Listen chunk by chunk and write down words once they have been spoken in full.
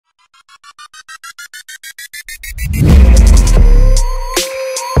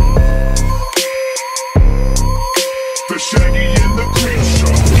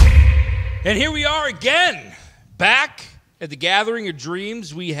And here we are again, back at the Gathering of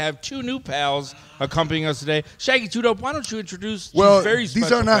Dreams. We have two new pals accompanying us today. Shaggy, Tudo, why don't you introduce these very special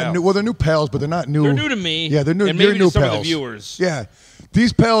these are not pals? new. Well, they're new pals, but they're not new. They're new to me. Yeah, they're new. And maybe they're new to some pals. of the viewers. Yeah,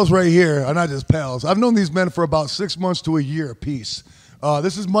 these pals right here are not just pals. I've known these men for about 6 months to a year apiece.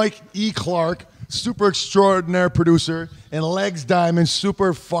 This is Mike E. Clark, super extraordinary producer, and Legz Diamond,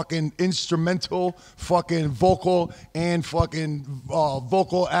 super fucking instrumental, fucking vocal and fucking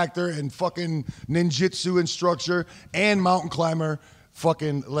vocal actor and fucking ninjutsu instructor and mountain climber,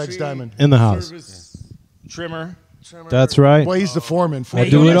 fucking Legz Diamond. In the house. Trimmer. That's right. Well, he's the foreman. I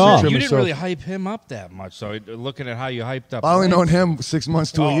do it all. You didn't really hype him up that much, so looking at how you hyped up. I only known him 6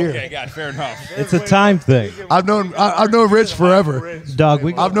 months to a year. Okay, got it, fair enough. It's a time thing. I've known Rich forever. Dog,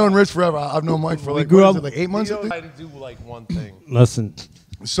 I've known Rich forever. I've known Mike for like, grew what is up- it, like 8 months, I think? I do like one thing. Listen,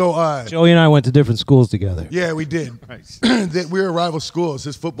 So, Joey and I went to different schools together. yeah, we did. Nice. We were rival schools.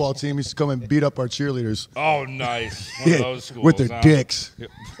 His football team used to come and beat up our cheerleaders. Oh, nice. One of those schools. with their huh? dicks.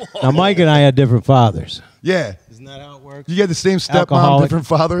 Now, Mike and I had different fathers. Yeah. Isn't that how it works? You had the same stepmom, Alcoholic. different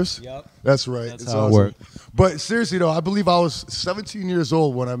fathers? Yep. That's right. That's It's how it awesome. worked. But seriously, though, I believe I was 17 years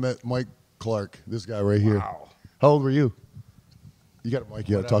old when I met Mike Clark, this guy right here. Wow. How old were you? You got a mic.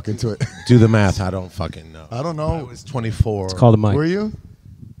 You got to talk into it. Do the math. I don't fucking know. I don't I know. was 24. It's called a mic. Were you?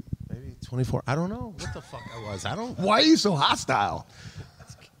 Maybe 24. I don't know what the fuck I was. I don't. Why are you so hostile?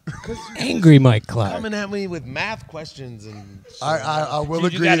 Angry Mike Clark. Coming at me with math questions and. I will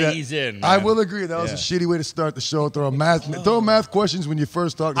Dude, you agree gotta that ease in, I man. will agree that was a shitty way to start the show. Throw math questions when you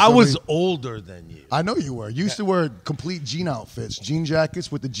first talk to I was somebody. older than you. I know you were. You used to wear complete jean outfits, jean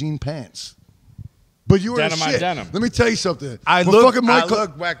jackets with the jean pants. But you were Denim a on shit. denim. Let me tell you something. I When fucking Mike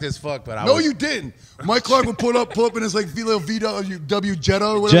Clark- look whacked as fuck, but I No, was, you didn't. Mike Clark would pull up in his like little VW Jetta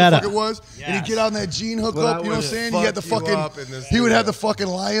or whatever Jetta. the fuck it was, and he'd get on that jean But hookup. I You know what I'm would've saying? He had the fucked you up in fucking. this He would have studio. the fucking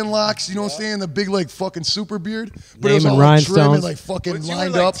lion locks. You know what I'm saying? The big like fucking super beard. But Name it was and all trim rhinestones. and like fucking But you were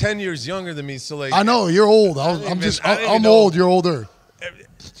lined like up. 10 years younger than me, so like. I know you're old. I'm I didn't I'm even old. know. You're older.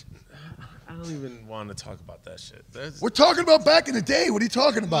 I don't even want to talk about that shit. We're talking about back in the day. What are you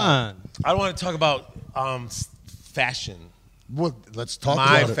talking about? Come on. I don't want to talk about fashion. Well, let's talk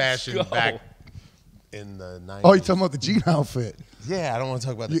My about it. fashion Go. back in the 90s. Oh, you're talking about the jean outfit. Yeah, I don't want to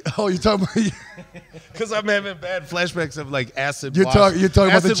talk about You, that. oh, you're talking about. Because I'm having bad flashbacks of like acid You're wash. talking about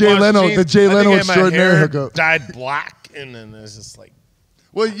the acid Jay wash Leno, jeans. the Jay I think Leno I had my extraordinary hair hookup. dyed black, and then it's just like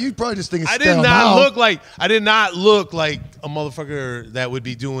Well, you probably just think it's I did stale not now. look like a motherfucker that would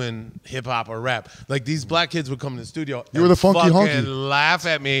be doing hip hop or rap. Like these black kids would come in the studio. You were the funky fucking honky. laugh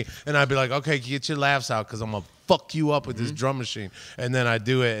at me, and I'd be like, okay, get your laughs out, because I'm gonna fuck you up with this drum machine. And then I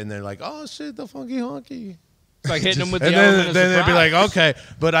do it, and they're like, oh shit, the funky honky. It's like hitting him with And the element of then they'd be surprise. like, okay,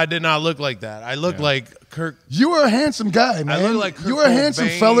 but I did not look like that. I look like Kirk. You were a handsome guy, man. look like Kurt you were a handsome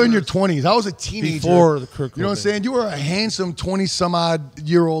Cobain fella in or your 20s. I was a teenager. Before the Kurt You know what I'm Cobain. saying? You were a handsome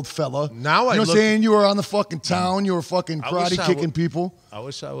 20-some-odd-year-old fella. Now you I know what look- I'm saying? You were on the fucking town. You were fucking I wish karate I kicking would- people. I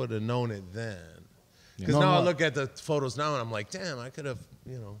wish I would have known it then. Because No, now I no. look at the photos now, and I'm like, damn, I could have,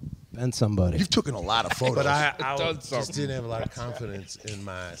 Been somebody. You've taken a lot of photos. But I done just something. didn't have a lot of confidence in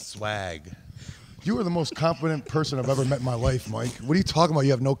my swag. You were the most confident person I've ever met in my life, Mike. What are you talking about?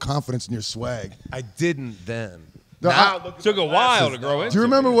 You have no confidence in your swag. I didn't then. No, Now, I- look at Took my a while glasses to grow now. into. Do you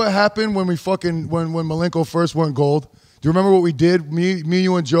remember what happened when we fucking when Malenko first went gold? Do you remember what we did? Me,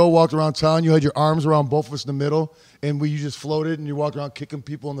 you, and Joe walked around town. You had your arms around both of us in the middle, and you just floated, and you walked around kicking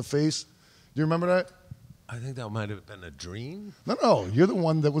people in the face. Do you remember that? I think that might have been a dream. No, you're the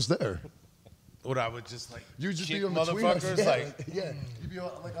one that was there. What I would just like You just kick be in between us. motherfuckers Yeah, like yeah. You'd be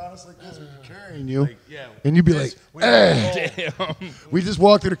like honest like this, we'd be carrying you, yeah. and you'd be This, like, we "Eh." go. We just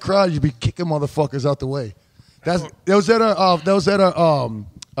walked through the crowd. You'd be kicking motherfuckers out the way. That was at our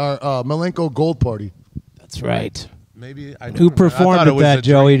Malenko gold party. That's right. Maybe I Who don't remember. I performed thought it at was that, a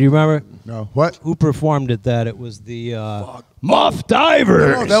Joey? dream. Do you remember? No, what? Who performed at that? It was the Muff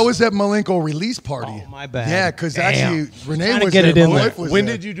Divers. No, that was at Malenko release party. Oh, my bad. Yeah, because Damn. actually Renee Trying to was get there. it in My there. wife was When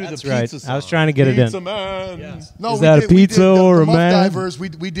there. did you do That's the right. pizza song? I was trying to get it in. Pizza Man. No, Is that a pizza or a Muff man? Divers. We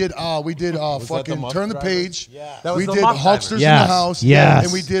did that the fucking Muff Turn the Drivers? Page. Yeah. That was We the did Muff Hulksters in Yes, the House. yes.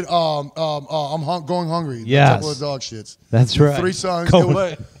 And we did Going Hungry. Yes. The Temple of Dog Shits. That's right. 3 songs. Go It was,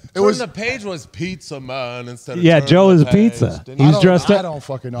 with- it was Turn the Page was Pizza Man instead of Yeah, Turn Joe the is a Page, pizza. didn't He he? was dressed I up. don't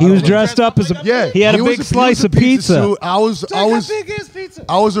fucking know. He I was don't dressed up as a. Yeah, He had a was big slice of pizza pizza. suit. I was Big ass pizza.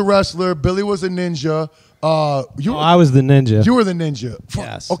 I was a wrestler. Billy was a ninja. You Oh, I was the ninja. you were the ninja. Fuck.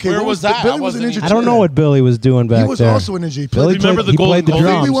 Yes. Okay, Where what was that? Billy I was a wasn't ninja. even- I don't know what Billy was doing back He was there. also a ninja. He Billy played, Remember played, the he Golden played the Gold?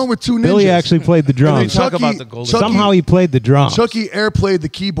 drums. Billy went with 2 Billy ninjas. actually played the drums. Talk about the Golden Gold. Somehow he played the drums. Chucky air played the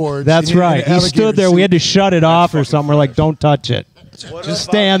keyboard. That's right. He stood there. We had to shut it off or something. We're like, don't touch it. Just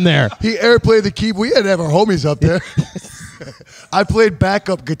stand there. He airplayed the keyboard. We had to have our homies up there. I played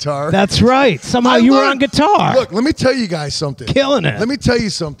backup guitar. That's right. Somehow you were on guitar. Look, let me tell you guys something. Killing it. Let me tell you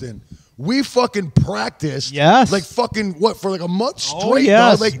something. We fucking practiced. Yes. Like fucking what for like a month straight. Oh,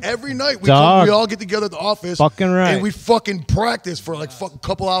 yes. Dog. Like every night we Dog. all get together at the office. Fucking right. And we fucking practice for like fucking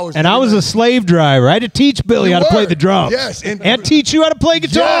couple hours. And I was a slave driver. I had to teach Billy You how to play were. the drums. Yes, and teach you how to play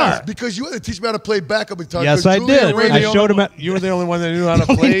guitar. Yes, because you had to teach me how to play backup guitar. Yes, 'cause I Julian did. Raymond- I showed him. You were the only one that knew how to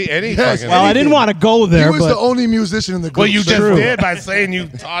play any Yes. fucking. Well, I didn't want to go there, He was but the only musician in the group. Well, you so- just True. did by saying you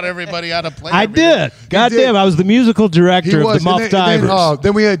taught everybody how to play. I did. God did. damn, I was the musical He director of was. the Muff Divers.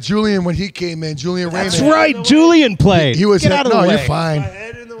 Then we had Julian when he came in. Julian Raymond. That's right. Julian played. He was. Get out of the no, way. you're fine.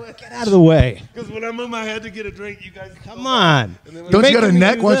 Get out of the way. Because when I move my head to get a drink, you guys Come on. Don't you got a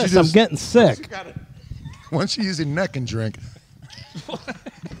neck? Why don't you I'm just? getting sick. Why don't you use your neck and drink?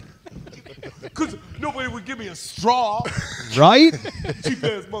 Because nobody would give me a straw. Right? Cheap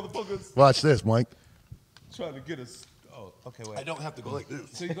ass motherfuckers Watch this, Mike. trying to get us. Oh, okay, wait. I don't have to go like this.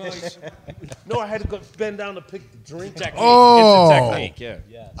 So you go like, no, I had to go bend down to pick the drink. Oh. It's a technique,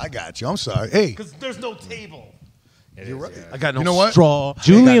 yeah. I got you. I'm sorry. Hey, Because there's no table. you're right. I got no You know what? straw.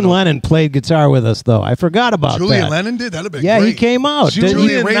 Julian Lennon played guitar with us, though. I forgot about Julian that. Lennon did. That'd have been Yeah, great. he came out. didn't he?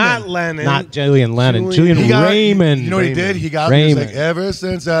 Julian Raymond. not Lennon. Not Julian Lennon. Julian- Julian He got- Raymond. You know what he did? He got he was like, Raymond. ever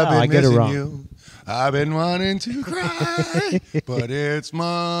since I've No, I been get it missing wrong. you, I've been wanting to cry, but it's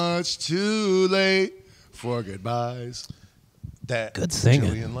much too late for goodbyes. That Good singing.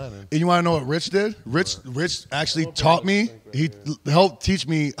 Julian Lennon. And you want to know what Rich did? Rich actually taught me. He helped teach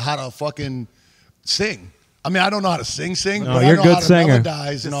me how to fucking sing. I mean, I don't know how to sing, No, but you're I a know good how to singer.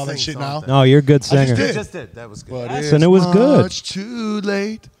 melodize and all that sing shit now. something. No, you're a good I singer. just You did. just did. That was good. But Yes, it's and it was good. much too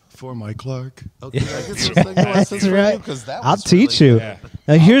late for my Clark. Okay, I guess we'll sing lessons That's for right. you, 'cause that I'll was teach really you. good.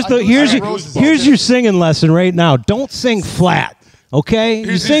 Now here's I'll the do here's Santa your Rosa's here's all your day. singing lesson right now. Don't sing flat. Okay? You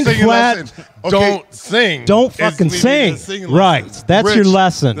Here's sing your singing flat. lesson. Don't sing. Don't Is fucking we need sing. a singing Right. lesson. That's your Rich,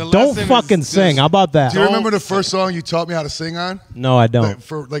 lesson. the Don't lesson fucking is sing. just- How about that? Do you remember the first song you taught me how to sing on? No, I don't.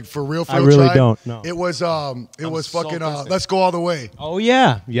 For real, I really Tribe? don't, no. It was so fucking thirsty. Let's Go All the Way. Oh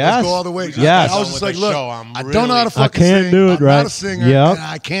yeah. Yes. Let's go all the way. Yes. I was just With like, the look, show, I'm I don't know how to really- fucking I can't sing. do it I'm not right. a singer, Yep. and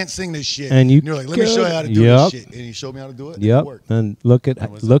I can't sing this shit. And you're like, let me show you how to do Yep. this shit. And he showed me how to do it. and it Yep. worked. And look at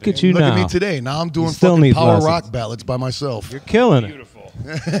you Look now. at me today. Now I'm doing still fucking need power lessons. rock ballads by myself. You're killing it. Beautiful.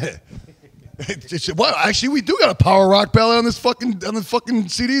 Well, actually, we do got a power rock ballad on the fucking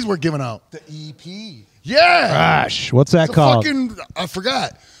CDs we're giving out. The EP. Yeah. Gosh, what's that It's a called? fucking, I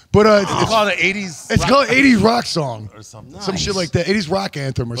forgot. But It's called an 80s. it's called 80s rock song. or something. Some shit like that. 80s rock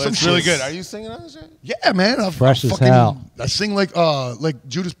anthem or But some it's shit. really good. Are you singing on this shit? Yeah, man. Fresh as hell. I sing like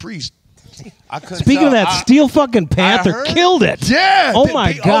Judas Priest. I couldn't Speaking of tell. that, Steel fucking Panther heard- killed it. Yeah. Oh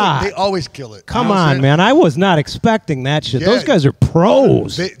my God. They always kill it. Come You know what I'm on, saying? man. I was not expecting that shit. Yeah. Those guys are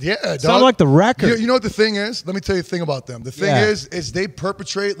pros. Sound Sound like the record. You know what the thing is? Let me tell you the thing about them. The thing Yeah. is they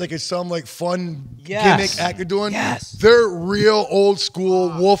perpetrate like it's some like fun Yes. gimmick act you're doing. Yes. They're real old school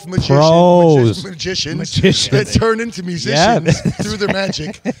wolf Pros. magicians Magicians. that turn into musicians through their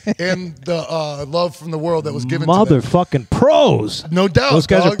magic and the love from the world that was given to them. Motherfucking pros. No doubt. Those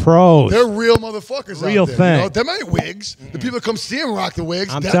guys dog. are pros. They're real motherfuckers Real out there. thing. You know? Them ain't wigs. The people that come see them rock the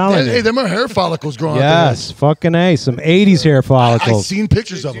wigs. I'm telling you. Hey, them are hair follicles growing Yes, out fucking A. Some 80s hair there. I've follicles. seen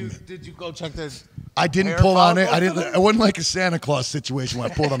pictures of them. Did you go check this? I didn't hair pull on it. follicles? It wasn't like a Santa Claus situation when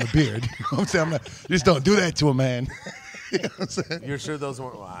I pulled on the beard. You know what I'm saying? You just don't do that to a man. You know what I'm saying? You're sure those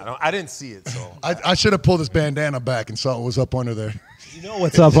weren't? Well, I didn't see it, so. I should have pulled this bandana back and saw what was up under there. You know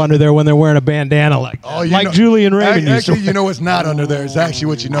what's up under there when they're wearing a bandana like that. Oh, you like know- Julian Raymond used to. Actually, you know what's not under there is actually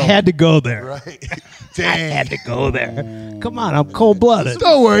what you know. I had to go there. Right? I Dang. had to go there. Come on, I'm cold-blooded.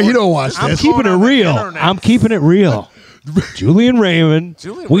 Don't worry, you don't watch I'm this. keeping it on the real. internet. I'm keeping it real. Julian Raymond.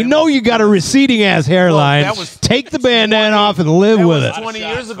 Julian We know Raymond. you got a receding ass hairline. that was Take the bandana off and live That with was it. 20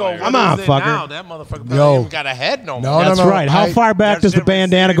 years ago. Come What on, is it fucker. Now? That motherfucker probably Yo. even got a head no No, more. That's no, right. How I- far back that does the shit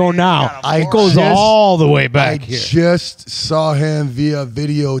bandana go receded, now? you got a It fork. goes just- all the way I back here. just saw him via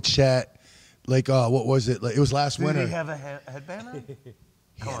video chat. Like, what was it? Like, it was last Did winter. he have a headband on?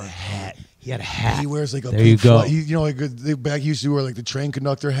 He had a hat. He wears like a There big you go. you know, like the back he used to wear like the train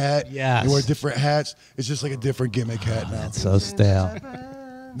conductor hat. Yes. He wore different hats. It's just like a different gimmick hat now. So stale.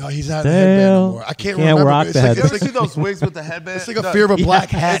 No, he's not a headband Stale. anymore. I can't Can't remember. rock It's the like, headband. it's You ever like, see those wigs with the headband? it's like a Fear of a Black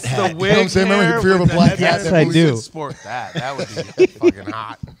Hat It's the hat. wig You know what I'm saying? Remember hair Fear of a with the Black Hat? headband? Yes, I We do. should sport that. That would be fucking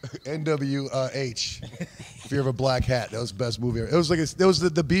hot. NWH. Fear of a Black Hat. That was the best movie ever. It was like it was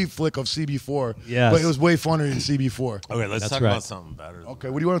the B flick of CB4. Yes. But it was way funnier than CB4. Okay, let's That's talk right. about something better. Okay,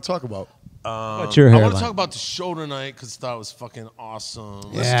 what do you want to talk about? What's your I hairline? want to talk about the show tonight because I thought it was fucking awesome.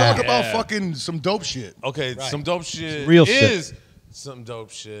 Let's Yeah. talk about fucking some dope shit. Okay, some dope shit Real shit. is some dope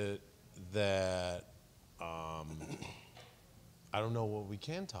shit that I don't know what we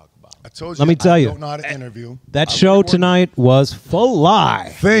can talk about. I told you. Let me tell you. I don't know how to interview. That show tonight was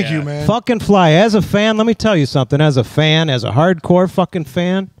fly. Thank you, man. Fucking fly. As a fan, let me tell you something. As a fan, as a hardcore fucking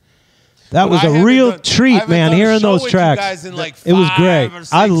fan, that was a real treat, man. Hearing those tracks, in like it was great. 5 or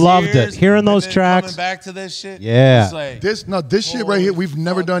 6 I loved years, it. Hearing those and then tracks. Coming back to this shit. Yeah. It's like, This shit right here, we've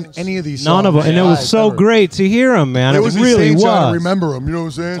never done any of these songs. None of them, and it was so great to hear them, man. It was really insane trying to was. remember them. You know what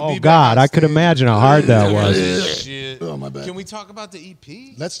I'm saying? Oh God, I could imagine how hard that was. shit. Oh, my bad. Can we talk about the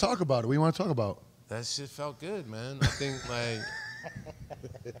EP? Let's talk about it. What do you want to talk about? That shit felt good, man. I think like.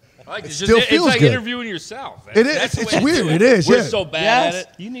 I like it. still It's feels like good. interviewing yourself. It is. That's the It's way I weird. do It is, We're yeah. so bad at it.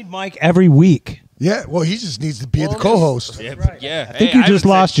 You need Mike every week. Yeah, well, he just needs to be the Well, co-host. Yeah, yeah. I think you just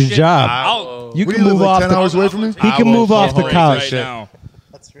lost your job. You What can do you live, move like off 10 the. hours away from me? He can move off the couch. right now.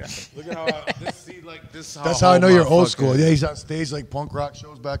 Look at how this see like this. That's how I know you're old school. Yeah, he's on stage like punk rock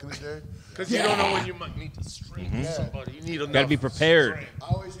shows back in the day. Because you don't know when you might need to string somebody. You need enough. Got to be prepared. strength. I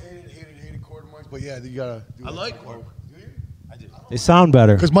always hated quarter mics, but yeah, you gotta. Do I like quarter. They sound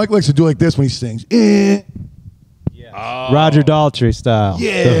better. Because Mike likes to do like this when he sings. Eh. Roger Daltrey style.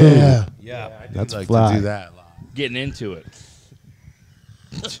 Yeah. Yeah, I That's like fly. to do that a lot. Getting into it.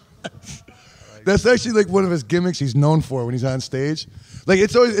 That's actually like one of his gimmicks he's known for when he's on stage. Like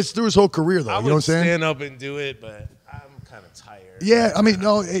it's through his whole career though. I You know what I'm would saying? stand up and do it, but I'm kind of tired. Yeah, I mean,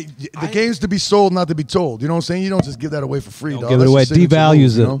 no, the game's to be sold, not to be told. You know what I'm saying? You don't just give that away for free, dog. give it That's away. your signature Devalues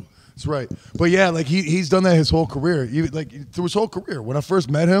move, it. You know? That's right. But yeah, like he's done that his whole career. Like through his whole career. When I first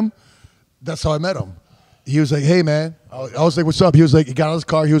met him, that's how I met him. He was like, "Hey, man." I was like, "What's up?" He was like, he got out of his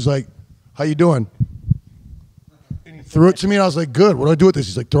car. He was like, "How you doing?" And he threw it to me, and I was like, "Good. What do I do with this?"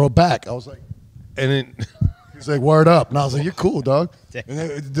 He's like, "Throw it back." I was like, And then, he's like, "Word up." And I was like, "You're cool, dog." And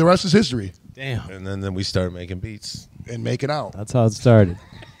then, the rest is history. Damn. and then we started making beats. And making out. That's how it started.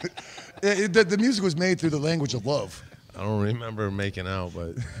 The music was made through the language of love. I don't remember making out,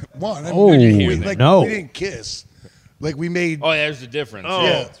 but One. Oh, we, like, no. we didn't kiss. Like we made. Oh, there's the difference. Oh,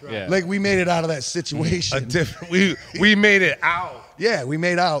 yeah. that's Yeah. Like we made it out of that situation. we made it out. Yeah, we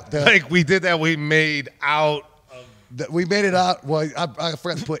made out. Like we did that. We made out. We made it out. Well, I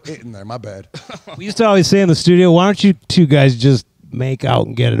forgot to put it in there. My bad. We used to always say in the studio, "Why don't you two guys just make out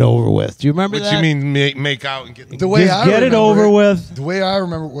and get it over with?" Do you remember What that? you mean make out and get The way Just I get it remember over with. The way I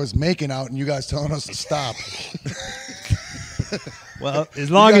remember it was making out and you guys telling us to stop. Well, as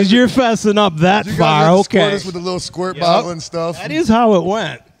long guys- as you're fessing up that You guys far, had to squirt okay. us with a little squirt bottle and stuff. That is how it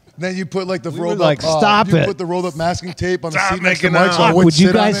went. Then you put like the were rolled like, up. stop you it. put the rolled up masking tape on the Stop seat next to making Mike, so I out. wouldn't Would you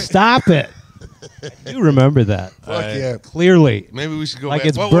sit on guys it. stop it? You remember that Fuck yeah. clearly. Maybe we should go Like back.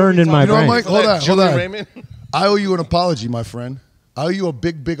 it's What were burned we in my talking You know brain. what, Mike? Hold on, Julie hold on. Raymond? I owe you an apology, my friend. I owe you a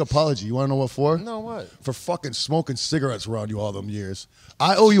big apology. You want to know what for? No, what? For fucking smoking cigarettes around you all them years.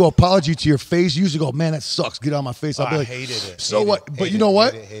 I owe you an apology to your face. You used to go, "Man, that sucks. Get out of my face." I'll be I like, hated it. So Hate what? it, But hate you know it,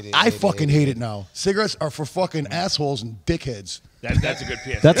 what? hate it, I hate it, fucking hate hate it. it now. Cigarettes are for fucking assholes and dickheads. That's a good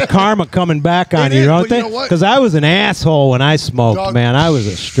PS. That's karma coming back on It you, is, don't but you they? know what? Because I was an asshole when I smoked, Dog, man. I was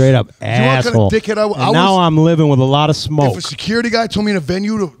a straight up know what kind of asshole. dickhead I and now was? I'm living with a lot of smoke. If a security guy told me in a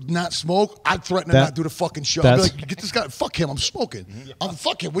venue to not smoke, I'd threaten to That- not do the fucking show. I'd be that's- like, "Get this guy. Fuck him. I'm smoking. I'm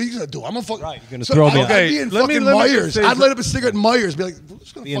fucking. What are you gonna do? I'm a fucking. Right, you're gonna throw me out. I'd be in Okay, let me fucking just Myers. say I'd light up a cigarette in Myers. Be like,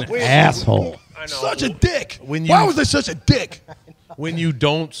 "Who's gonna Be an fuck with asshole. I know. Such a dick. When Why you- was I such a dick? When you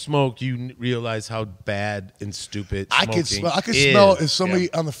don't smoke, you realize how bad and stupid I smoking could is. smell if somebody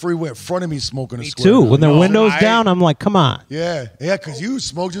Yeah. on the freeway in front of me smoking a Me square. too. When their No, windows I- down, I'm like, come on. Yeah, because you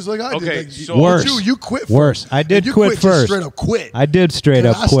smoke just like I did. Okay, Like, so- Worse. You quit first. Worse. I did And you quit just first. straight up quit. I did straight Dude,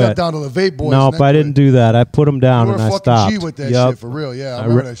 up I quit. stepped down to the vape boys. Nope, and I then didn't quit. do that. I put them down You were and a I fucking stopped. G with that Yup. shit for real. Yeah, I I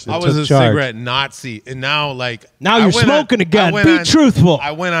remember re- that shit. I Took was a charge. cigarette Nazi, and now like Now I you're went on- smoking I again. went Be on- truthful.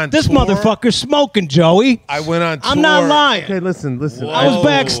 I went on This tour. motherfucker's smoking, Joey. I went on tour. I'm not lying. Okay, listen. I was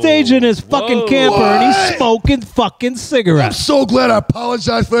backstage in his fucking camper and he's smoking fucking I'm cigarettes. so glad I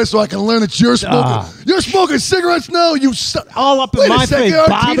apologized for that so I can learn that you're smoking. Ah. You're smoking cigarettes now, you son. All up in Wait a my second, face, our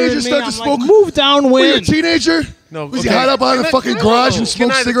bothering teenagers me. start to I'm smoke? like, move Were you a downwind. teenager? No, Was he okay. hide up behind Can the I- fucking no, garage and can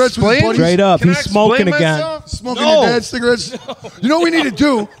smoke I cigarettes with his explain? buddies? Straight up, Can I he's smoking explain again. myself? Smoking No. your dad's cigarettes? You know what we need to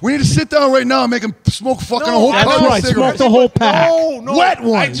do? We need to sit down right now and make him smoke fucking a whole That's pack right, of smoke cigarettes. the whole pack. No, Wet I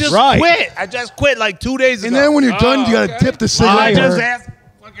ones. just Right. quit. I just quit like 2 days ago. And then when you're done, you gotta dip the cigarette. Liar. I just asked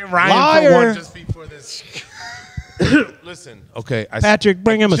fucking Ryan Liar. for one just before this. Listen, okay. Patrick,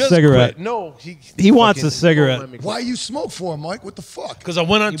 bring him a just cigarette. quit. No, He wants fucking a cigarette. won't let me Why you smoke for him, Mike? What the fuck? Because I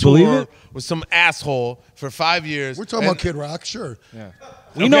went on believe tour it? with some asshole for 5 years. We're talking about Kid Rock, sure.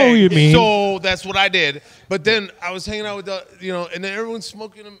 We know who you mean. So that's what I did. But then I was hanging out with the, and then everyone's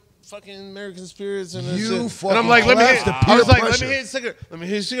smoking them fucking American Spirits and You shit. And I'm like, let me hit a cigarette. Let me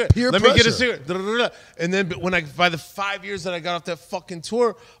hit a cigarette. Let me get a cigarette. And then by the 5 years that I got off that fucking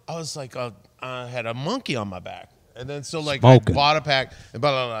tour, I was like, I had a monkey on my back. And then so like smoking. I bought a pack and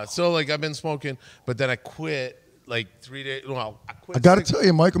blah, blah, blah. So like I've been smoking, but then I quit like 3 days. Well, I quit. I got to tell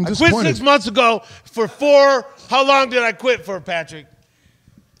you, Mike, I'm disappointed. I quit 6 months ago for 4. How long did I quit for, Patrick?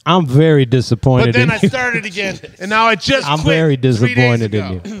 I'm very disappointed. But then I started again, and now I just quit. I'm very disappointed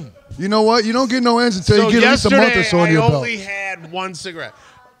in you. You know what? You don't get no ends until you get at least a month or so on your belt. I only had 1 cigarette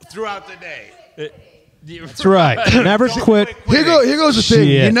throughout the day. That's right. Never quit. Here goes the thing.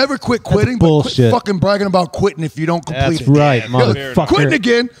 You never quit quitting, but quit fucking bragging about quitting if you don't complete it. That's right, motherfucker. Quitting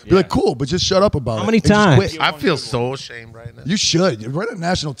again. Be like, cool, but just shut up about it. How many times? I feel so ashamed right now. You should. You're right on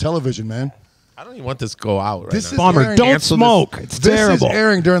national television, man. I don't even want this to go out right this now. Bomber, don't smoke. It's terrible. This is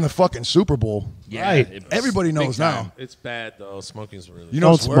airing during the fucking Super Bowl. Yeah, right. Everybody knows now. It's bad, though. Smoking's really You know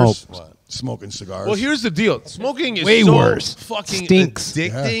what's worse? What? Smoking cigars. Well, here's the deal. Smoking is way so worse. Fucking Stinks.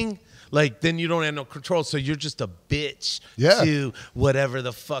 addicting. Yeah. Like, then you don't have no control. So you're just a bitch to whatever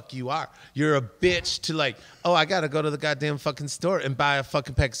the fuck you are. You're a bitch to like, oh, I got to go to the goddamn fucking store and buy a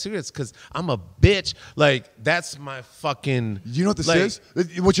fucking pack of cigarettes because I'm a bitch. Like, that's my fucking... You know what this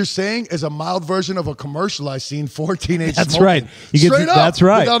is? What you're saying is a mild version of a commercial I seen for teenage That's smoking. right. Straight up. That's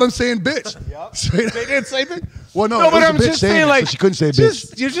right. Without them saying bitch. Straight up. They didn't say bitch? Well, no, but I'm just saying, like, so she couldn't say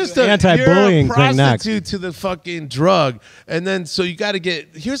bitch. You're just anti-bullying thing next. Prostitute to the fucking drug, and then so you got to get.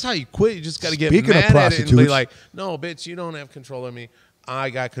 Here's how you quit. You just got to get Speaking mad of at it and be prostitutes. like, "No, bitch, you don't have control of me. I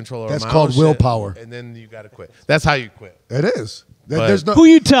got control over That's my called own willpower. shit." And then you got to quit. That's how you quit. It is. But- There's no. Who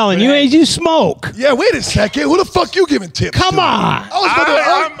you telling? You smoke. Yeah, wait a second. Who the fuck you giving tips Come to? on.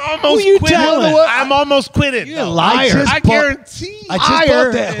 I'm almost Who you quitting. telling? I'm almost quitting. You're a liar. I guarantee. I just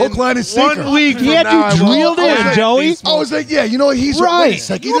bought that hook, line, and sinker. 1 week. He had you drilled in, Joey. I was like, yeah, you know what? He's right. Wait a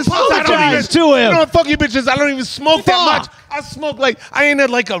second. You apologize to him. You know what? Fuck you, bitches. I don't even smoke that much. I smoke like I ain't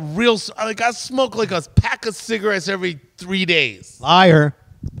had like a real. Like I smoke like a pack of cigarettes every 3 days. Liar.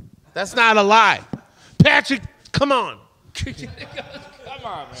 That's not a lie. Patrick, come on. Come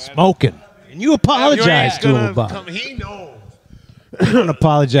on, man. Smoking. And you apologize to him about it. He knows. You don't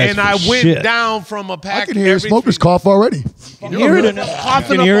apologize And for I went shit. down from a pack. I can hear his smoker's cough already. You can hear it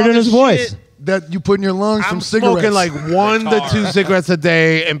in his voice. That you put in your lungs from I'm cigarettes. smoking like 1 to 2 cigarettes a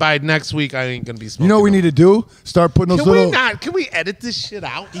day, and by next week I ain't gonna be smoking. You know what we need to do? Start putting those little. Can we edit this shit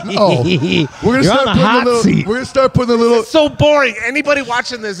out? Oh, we're gonna You're start on the hot putting seat. We're gonna start putting a little. It's so boring. Anybody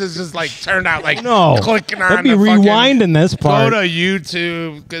watching this is just like turned out like clicking on. They'd be the fucking- rewinding this part. Go to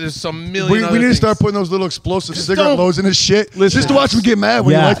YouTube. There's some million. We need to start putting those little explosive cigarette don't- loads in this shit. Listen. Just to watch them get mad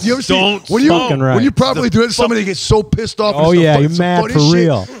when Yes. you like. You ever Don't see fucking right. when you properly do it? Somebody gets so pissed off. Oh, and yeah, some you're some mad funny for shit.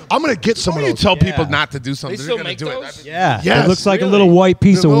 real. I'm gonna get some When of you those. tell people not to do something, They they're still gonna make do those? it. Yeah. Yes, It looks like really. a little white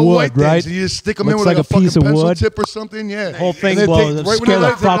piece The of little wood, white right? things, and you just stick them in Looks with like like a piece of fucking pencil wood. tip or something. Yeah, Whole thing And they blows. take- right when Scare they the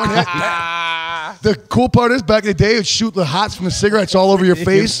light that one fuck hit- Ah. The cool part is back in the day, it would shoot the hots from the cigarettes all over your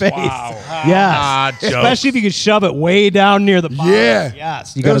face. Wow. Yes. jokes. Especially if you could shove it way down near the bottom. Yeah.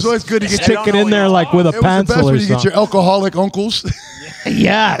 Yes. You It was gotta always good to get stick it in there like with a It was the best pencil when or you get your something. alcoholic uncles.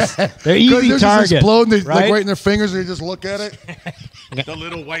 Yes. They're 'Cause easy they're just targets. exploding, they, like right? right in their fingers, and they just look at it. The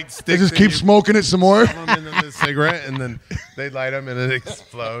little white They stick. just keep smoking it some more. them in the cigarette, and then they light them, and it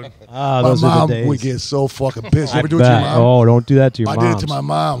explodes. Ah, My those are mom the days. would get so fucking pissed. You I ever do it to your bet. mom? Oh, don't do that to your I mom. did it to my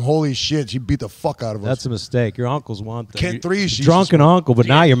mom. Holy shit, she beat the fuck out of us. That's a mistake. Your uncles want that. Kent 3, she's drunken uncle, but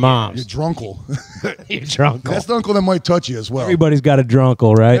not your mom's. You're drunkle. You're drunk. That's the uncle that might touch you as well. Everybody's got a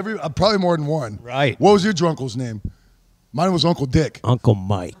drunkle, right? Probably more than one. Right. What was your drunkle's name? Mine was Uncle Dick. Uncle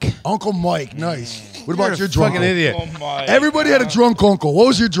Mike. Uncle Mike, nice. What about your You're a drunk fucking uncle? idiot. Oh my. Everybody had a drunk uncle. What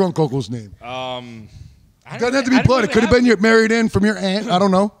was your drunk uncle's name? Doesn't have to be blood. It could have been your married in from your aunt. I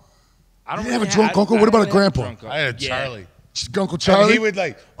don't know. I don't You didn't have a drunk uncle? What about a grandpa? I had Charlie. Uncle And Charlie. he would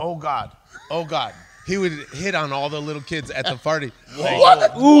like, oh God. He would hit on all the little kids at the party. Like,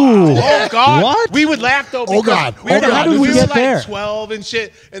 What? Ooh. Oh God! What? We would laugh though. Oh, because God. We were Oh, God. How did we were get like there? 12 and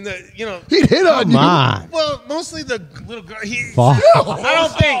shit, and He'd hit on Come you. on. Well, mostly the little girl. Fuck.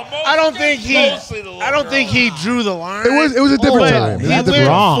 I don't think he drew the line. It was a different Oh, time. He That's went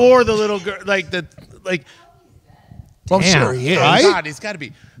wrong. for the little girl, I'm Damn. sure he is. Oh Right? God, he's got to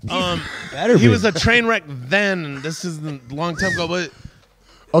be. Better He be. was a train wreck then. And this is a long time ago, but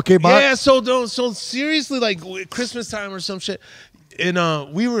Okay, Bob. yeah. So seriously, like Christmas time or some shit,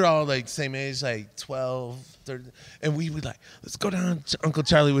 and we were all like same age, like 12, 13, and we would like, let's go down. Uncle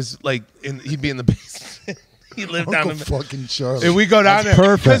Charlie was like, he'd be in the basement. He lived down Uncle the fucking Charlie. and we go down there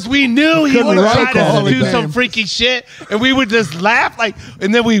perfect. because we knew he Couldn't would write try that. to do Damn. some freaky shit, and we would just laugh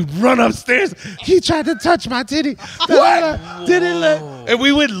and then we run upstairs. He tried to touch my titty. What? Did it? And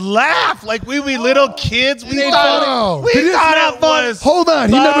we would laugh like we were little kids. We thought it was Hold on.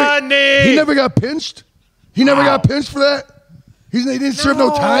 funny. He never got pinched? He never got pinched for that? He didn't serve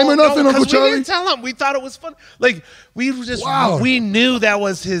no time or nothing, Uncle Charlie? We didn't tell him. We thought it was fun. Like, we knew that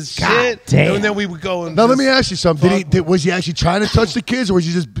was his shit. Damn. And then we would go and Now, let me ask you something. Was he actually trying to touch the kids, or was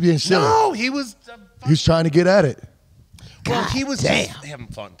he just being silly? No, he was... He was trying to get at it. Well, he was just having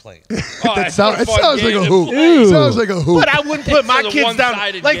fun playing. It sounds like a hoop. It sounds like a hoop. But I wouldn't put my kids down.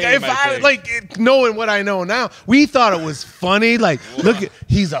 Like if knowing what I know now, we thought it was funny. Like, look,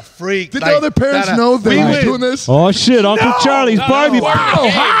 he's a freak. Did the other parents know that he was doing this? Oh shit, Uncle Charlie's Barbie. Wow,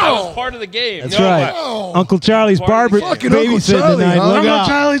 that was part of the game. That's right. Uncle Charlie's Barbie babysitting tonight. Look out.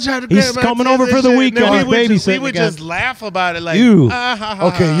 Charlie tried to He's coming over for the weekend. We would just laugh about it. Like,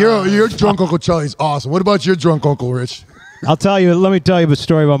 okay, your drunk Uncle Charlie's awesome. What about your drunk Uncle Rich? Let me tell you a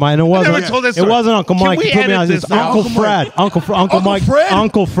story about mine. It wasn't Uncle Mike. He put me on this. Uncle Fred. Uncle Mike.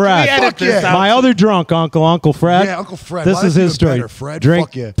 Uncle Fred. My other drunk Uncle Fred. Yeah, Uncle Fred. This is his story.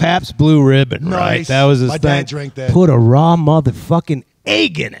 Drink Pabst Blue Ribbon. Nice. Right. That was his thing. My dad drank that. Put a raw motherfucking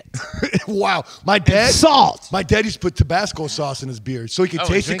egg in it. Wow. My dad. And salt. My dad used to put Tabasco sauce in his beer so he could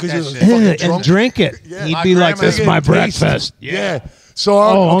taste it because he was and fucking drunk. Drink it. Yeah. He'd be like, "This is my breakfast." Yeah. So,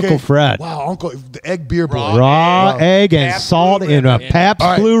 Uncle Fred. Wow, Uncle, the egg beer boy. Raw egg and salt in a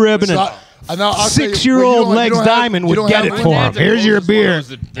Pabst Blue Ribbon. So and 6-year-old Legz Diamond would get it for him. Here's your beer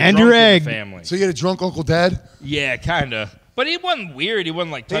and your egg. So you had a drunk Uncle Dad? Yeah, kind of. But he wasn't weird. He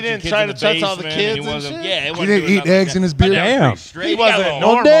wasn't like touching didn't kids try in the to touch basement. all the kids He wasn't. and Yeah, He didn't eat eggs in his beer. Damn. He wasn't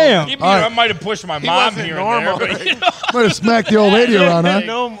normal. Damn. I might have pushed my mom here and there. But, Might have smacked the old lady around, huh?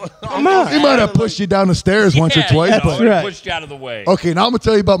 He might have pushed you down the stairs once or twice. That's right. Pushed you out of the way. Okay, now I'm going to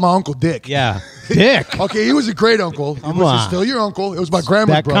tell you about my Uncle Dick. Yeah. Dick. Okay, he was a great uncle. He was still your uncle. It was my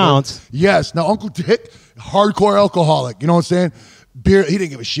grandma's brother. That counts. Yes. Now, Uncle Dick, hardcore alcoholic. You know what I'm saying? Beer, he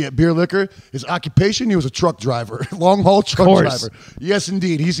didn't give a shit. Beer, liquor. His occupation, he was a truck driver, long haul truck driver. Yes,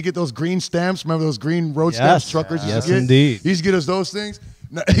 indeed. He used to get those green stamps. Remember those green road stamps truckers? Yes, indeed. He used to get us those things.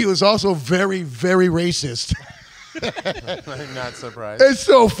 Now, he was also very, very racist. I'm not surprised. It's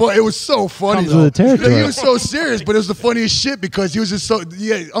so fun. It was so funny. Comes with the territory. He was so serious, but it was the funniest shit because he was just so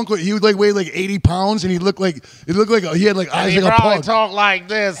Uncle. He would weigh like 80 pounds, and he looked like he had like eyes like a pug. Talk like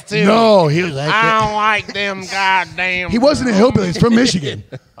this too. No, he was like I don't like them goddamn. He wasn't a hillbilly. He's from Michigan.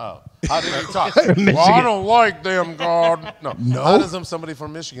 Oh, how did he talk? Well, I don't like them. God, no. How does somebody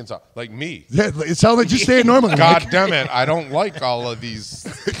from Michigan talk? Like me? Yeah, it sounds like just say it normally. God damn it! I don't like all of these.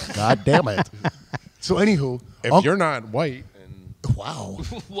 God damn it. So anywho, if you're not white, wow.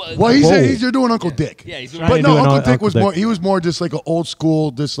 Well, you're doing Uncle Dick. Yeah, he's doing but no, Uncle Dick was more. He was more just like an old school,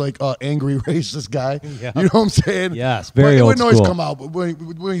 just like angry racist guy. Yeah. You know what I'm saying? Yes, very old school. It wouldn't always come out, but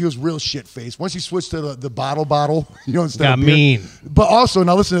when he was real shit faced. Once he switched to the bottle, you know, instead got of beer. mean. But also,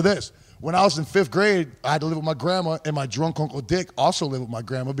 now listen to this. When I was in 5th grade, I had to live with my grandma, and my drunk Uncle Dick also lived with my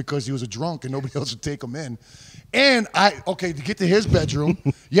grandma because he was a drunk and nobody else would take him in. And to get to his bedroom,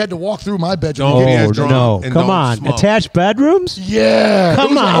 you had to walk through my bedroom. Come on. Smoke. Attached bedrooms? Yeah.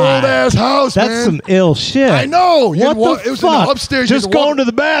 Come on. Old ass house, That's man. some ill shit. I know. What the it was fuck? In the upstairs. Just going to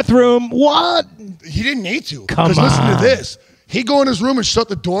the bathroom. What? He didn't need to. Come on. Listen to this. He'd go in his room and shut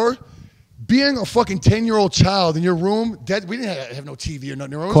the door. Being a fucking 10-year-old child in your room, we didn't have no TV or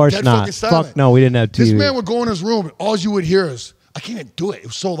nothing. Of course not. Fuck no, we didn't have TV. This man would go in his room and all you would hear is, I can't even do it. It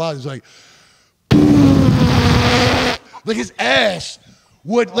was so loud. It was like his ass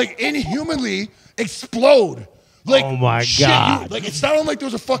would inhumanly explode. Like, oh my shit, God. It sounded like there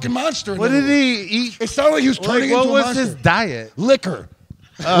was a fucking monster in What the did room. he eat? It sounded like he was turning into a monster. What was his diet? Liquor.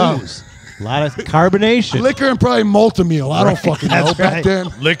 Booze. A lot of carbonation. Liquor and probably Multimeal. I don't fucking know back then.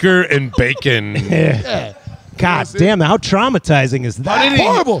 Liquor and bacon. Yeah. God damn, how traumatizing is that?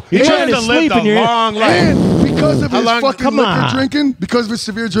 Horrible. You're trying to sleep in your long life. And because of his fucking liquor drinking, because of his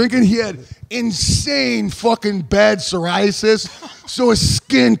severe drinking, he had insane fucking bad psoriasis. So his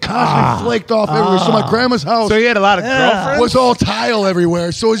skin constantly flaked off everywhere. So my grandma's house So he had a lot of girlfriends? was all tile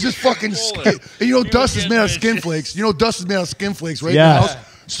everywhere. So it's just fucking skin. And you know dust is made out of skin flakes. You know dust is made out of skin flakes, right? Yes. In the house?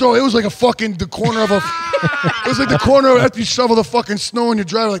 So it was like the corner of a, it was like the corner after you shovel the fucking snow in your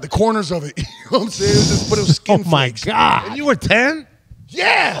driveway, like the corners of it. You know what I'm saying? But it was skin Oh my flakes. God. And you were 10?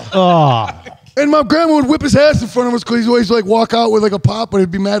 Yeah. Oh. And my grandma would whip his ass in front of us because he'd always walk out with a pop, but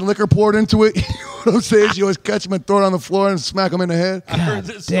it'd be mad liquor poured into it. You know what I'm saying? She always catch him and throw it on the floor and smack him in the head. I heard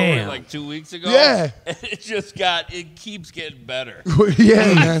this story 2 weeks ago. Yeah. And it keeps getting better. Yeah,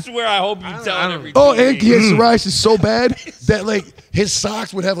 I man. swear I hope you tell it every Oh, day. and he had psoriasis so bad that his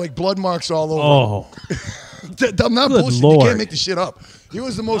socks would have blood marks all over. Oh. I'm not Good bullshit. Lord. You can't make this shit up. He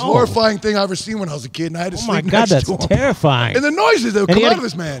was the most horrifying thing I ever seen when I was a kid, and I had to sleep next to him. Oh, my God, that's terrifying. And the noises that would come out of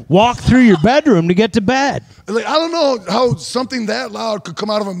this man. Walk through your bedroom to get to bed. Like, I don't know how something that loud could come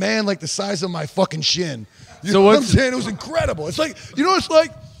out of a man like the size of my fucking shin. You know what I'm saying? It was incredible. It's like, you know, it's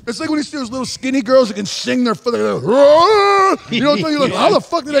like when you see those little skinny girls that can sing their foot. You know what I'm saying? You're like, how the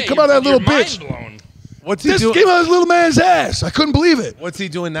fuck did that come out of that little bitch? Blown. What's he doing? This came out of his little man's ass. I couldn't believe it. What's he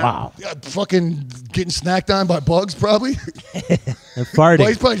doing now? Wow. Yeah, fucking getting snacked on by bugs, probably. And farting. Well,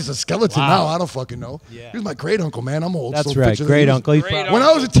 he's probably just a skeleton now. I don't fucking know. Yeah. He was my great uncle, man. I'm old. That's right. Great uncle. When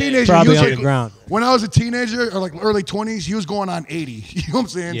I was a teenager, probably he was underground. When I was a teenager, or like early 20s, he was going on 80. You know what I'm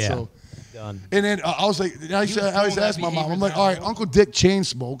saying? Yeah. So. Done. And then I was like, I always asked my mom, I'm like, all right, Uncle Dick chain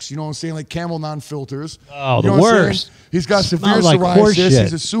smokes, you know what I'm saying, like Camel non-filters. Oh, you know the worst. He's got severe psoriasis.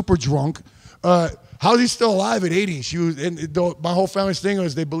 He's a super drunk. How's he still alive at 80? My whole family's thing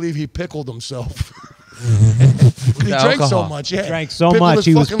was they believe he pickled himself. He drank so much. Yeah. Drank so much,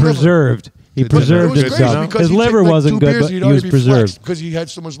 he was preserved. He preserved himself. His liver wasn't good, but he was preserved. Because he had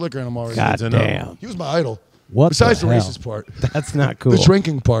so much liquor in him already. God damn. He was my idol. What Besides the hell? racist part. That's not cool. The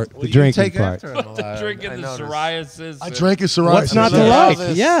drinking part. The drinking part. The drinking, the psoriasis. I drank his psoriasis. What's not to like?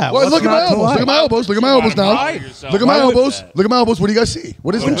 Yeah. Well, look at my elbows. Look at my elbows. Look at my elbows now. Look at my elbows. Look at my elbows. What do you guys see?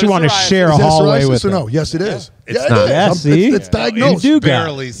 What is it? Wouldn't you want to share a hallway with him? No. Yes, it is. It's not. Yeah, see? It's diagnosed. You do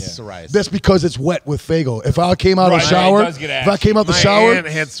barely psoriasis. That's because it's wet with Fago. If I came out of the shower, my aunt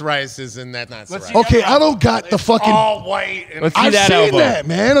had psoriasis, and that's not psoriasis. Okay, I don't got the fucking all white. I've seen that,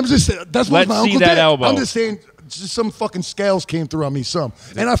 man. I'm just that's what my uncle did. Elbow. I'm just saying. Just some fucking scales came through on me,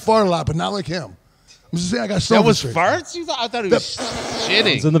 and I fart a lot, but not like him. I'm just saying I got some. That was farts? I thought it was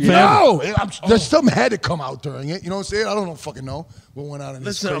shitting. It's in the family. No, there's something had to come out during it. You know what I'm saying? I don't fucking know what went on in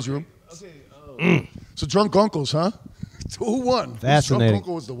this crazy room. Okay. So drunk uncles, huh? Who won? Fascinating. Drunk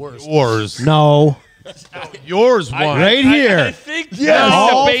uncle was the worst. Yours. No. Yours won. Right here. I think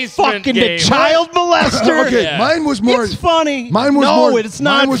all fucking game. the child molester. Okay, mine was more. It's funny. Mine was no, more. it's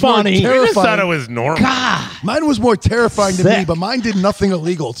not mine was funny. More I just terrifying. thought it was normal. God. Mine was more terrifying to me, Sick. but mine did nothing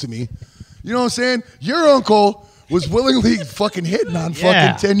illegal to me. You know what I'm saying? Your uncle was willingly fucking hitting on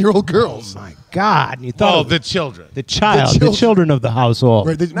fucking 10-year-old girls. Oh my God. And you thought the children. The children of the household.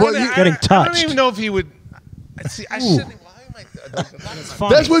 Right, getting touched. I don't even know if he would. See, I shouldn't.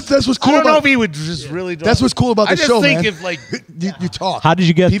 That's what's cool. I don't know about, if he would just really. That's what's cool about the show, man. I just think if you talk. How did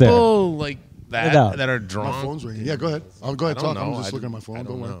you get people like that are drunk. My phone's ringing. Yeah, go ahead. I'll go ahead and talk. Know. I'm just looking at my phone. I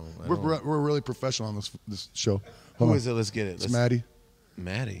don't know. We're really professional on this show. Who is it? Let's get it. It's Maddie.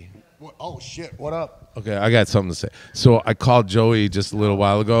 Maddie. Oh shit! What up? Okay, I got something to say. So I called Joey just a little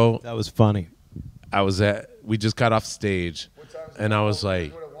while ago. That was funny. We just got off stage, and I was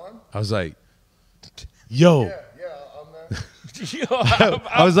like, yo.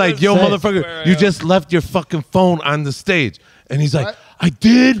 I was like, yo, motherfucker, you just left your fucking phone on the stage. And he's like, I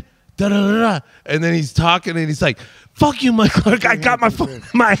did? Da-da-da-da. And then he's talking, and he's like, fuck you, Mike Clark. I got my phone in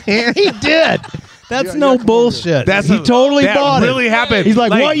my hand. He did. That's no bullshit. He totally bought it. That really happened. He's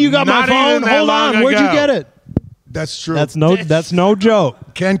like, what? You got my phone? Hold on. Where'd you get it? That's true. That's no joke.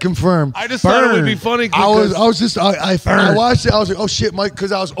 Can confirm. I just thought it would be funny. I watched it. I was like, oh shit, Mike,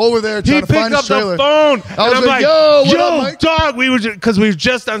 because I was over there trying to find his trailer. He picked up the phone. I was like, yo, what up, Mike? Dog. Because we were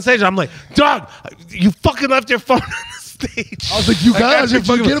just on stage. I'm like, dog, you fucking left your phone on the stage. I was like, you got it? Did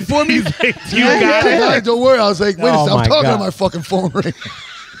you get it for me? You got it? Don't worry. I was like, wait a second. I'm talking on my fucking phone right now.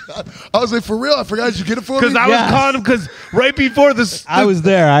 I was like, for real? I forgot you get it for me? Because I was calling him because right before this. I was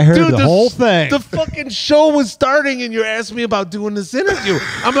there. I heard the whole thing. The fucking show was starting and you're asking me about doing this interview.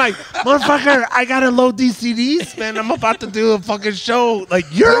 I'm like, motherfucker, I got to load these CDs, man. I'm about to do a fucking show. Like,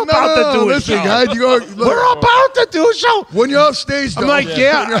 you're about to do a show. Guy, we're about to do a show. When you're off stage, though. I'm like,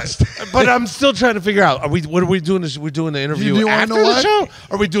 yeah. But I'm still trying to figure out, what are we doing? We're doing the interview after the show?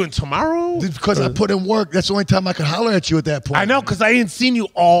 Are we doing tomorrow? Because I put in work. That's the only time I could holler at you at that point. I know, because I ain't seen you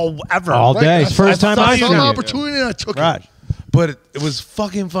all day. It's first time I saw seen an you. opportunity and I took it. But it was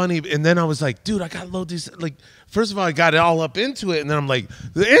fucking funny. And then I was like, dude, I got to load these. Like, first of all, I got it all up into it. And then I'm like,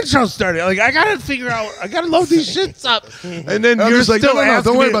 the intro started. Like, I got to figure out, I got to load these shits up. And then you're like, still no,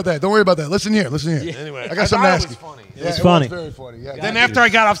 don't worry about that. Don't worry about that. Listen here. Yeah. Anyway, I got something to ask you. It's funny. It was very funny. Yeah, then after I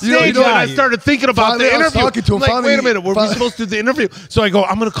got off stage, I started thinking about the interview. I'm like, wait a minute, were we supposed to do the interview? So I go,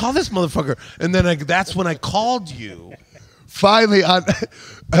 I'm going to call this motherfucker. And then that's when I called you. Finally,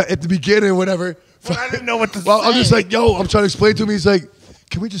 at the beginning, whatever. Well, I didn't know what to say. Well, I'm just like, yo, I'm trying to explain to him. He's like,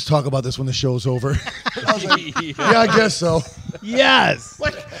 can we just talk about this when the show's over? I was like, yeah, I guess so. Yes.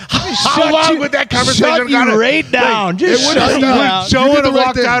 Like, how long would that conversation shut you right down? Just shut you down. Joe would have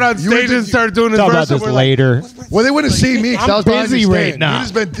walked out on stage and started doing his verse. Talk about this later. Well, they wouldn't have seen me because I was busy right now.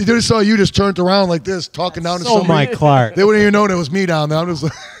 They just saw you just turned around like this, talking down to somebody. Oh, my Clark. They wouldn't even know it was me down there. I'm just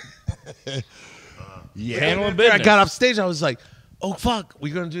like, handling business. I got off stage. I was like, oh, fuck,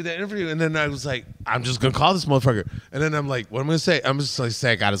 we're going to do that interview. And then I was like, I'm just going to call this motherfucker. And then I'm like, what am I going to say? I'm just going to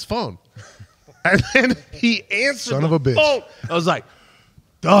say I got his phone. And then he answered Son of a bitch. phone. I was like,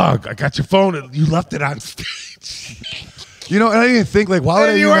 dog, I got your phone. And you left it on stage. You know, and I didn't think, like, why would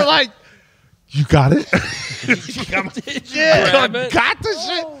I you were like, you got it? Yeah. Got the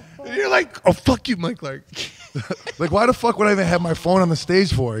shit. And you're like, oh, fuck you, Mike Clark. Like, why the fuck would I even have my phone on the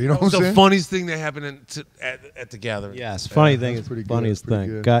stage for? You know what I'm saying? The funniest thing that happened at the gathering. Yes, funny thing is the funniest thing.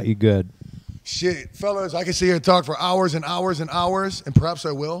 Good. Got you good. Shit, fellas, I can sit here and talk for hours and hours and hours, and perhaps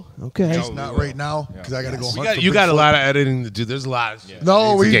I will. Okay. Just not right now, because I got to go hunt for You got a Bigfoot. lot of editing to do. There's a lot of shit.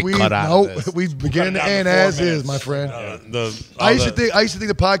 No, we we begin to end as is, my friend. I used to think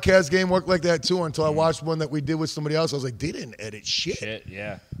the podcast game worked like that too until I watched one that we did with somebody else. I was like, they didn't edit shit.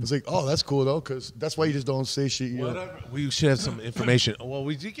 Yeah. I was like, oh, that's cool though, because that's why you just don't say shit. We should have some information. Well,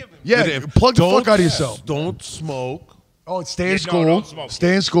 we did give him. Yeah, plug the fuck out of yourself. Don't smoke. Oh, stay in school.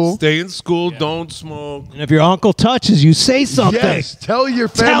 Stay in school. Stay in school. Yeah. Don't smoke. And if your uncle touches you, say something. Yes, tell your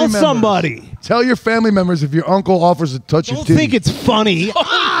family members. Tell somebody. Tell your family members if your uncle offers to touch your titty. Don't think it's funny. It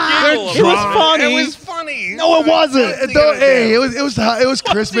was funny. It was funny. No, it wasn't. Hey, it was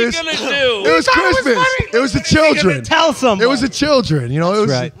Christmas. What's he gonna do? It was Christmas. It was the children. Tell somebody. It was the children. You know, it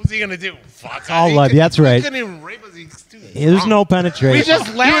was. Right. What's he gonna do? Fuck. I'll love you. That's right. He couldn't even rape us. There's no penetration. We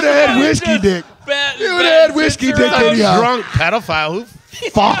just laughed. You would have had whiskey dick. You would have had whiskey dick anyhow. Drunk pedophile who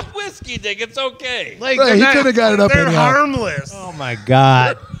fuck whiskey dick. It's okay. Like, right, he could have got it up anyhow. They're harmless. Oh my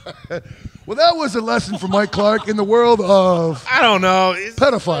God. Well, that was a lesson for Mike Clark in the world of I don't know.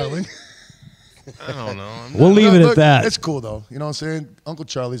 pedophiling. I don't know. We'll leave it at that. It's cool though. You know what I'm saying? Uncle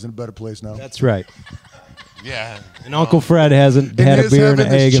Charlie's in a better place now. That's right. Yeah. And Uncle Fred hasn't had a beer and an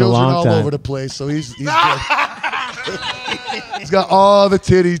egg in a long all time. over the place, so he's good. He's got all the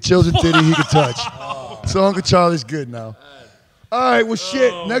children titty he can touch. So Uncle Charlie's good now. All right, well,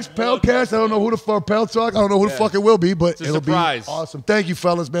 shit. Next Palcast, I don't know who the fuck Pal Talk. I don't know who the fuck it will be, but it'll surprise. Be awesome. Thank you,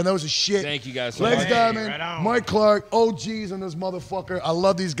 fellas, man. That was a shit. Thank you guys so Legz much. Diamond, Mike Clark, OGs and this motherfucker. I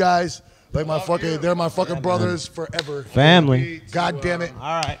love these guys. Like they're my fucking brothers forever. Family. God damn it.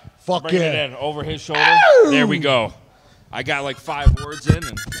 All right. Fuck Bring yeah. it in over his shoulder. There we go. I got like 5 words in,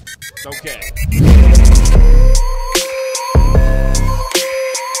 and it's okay.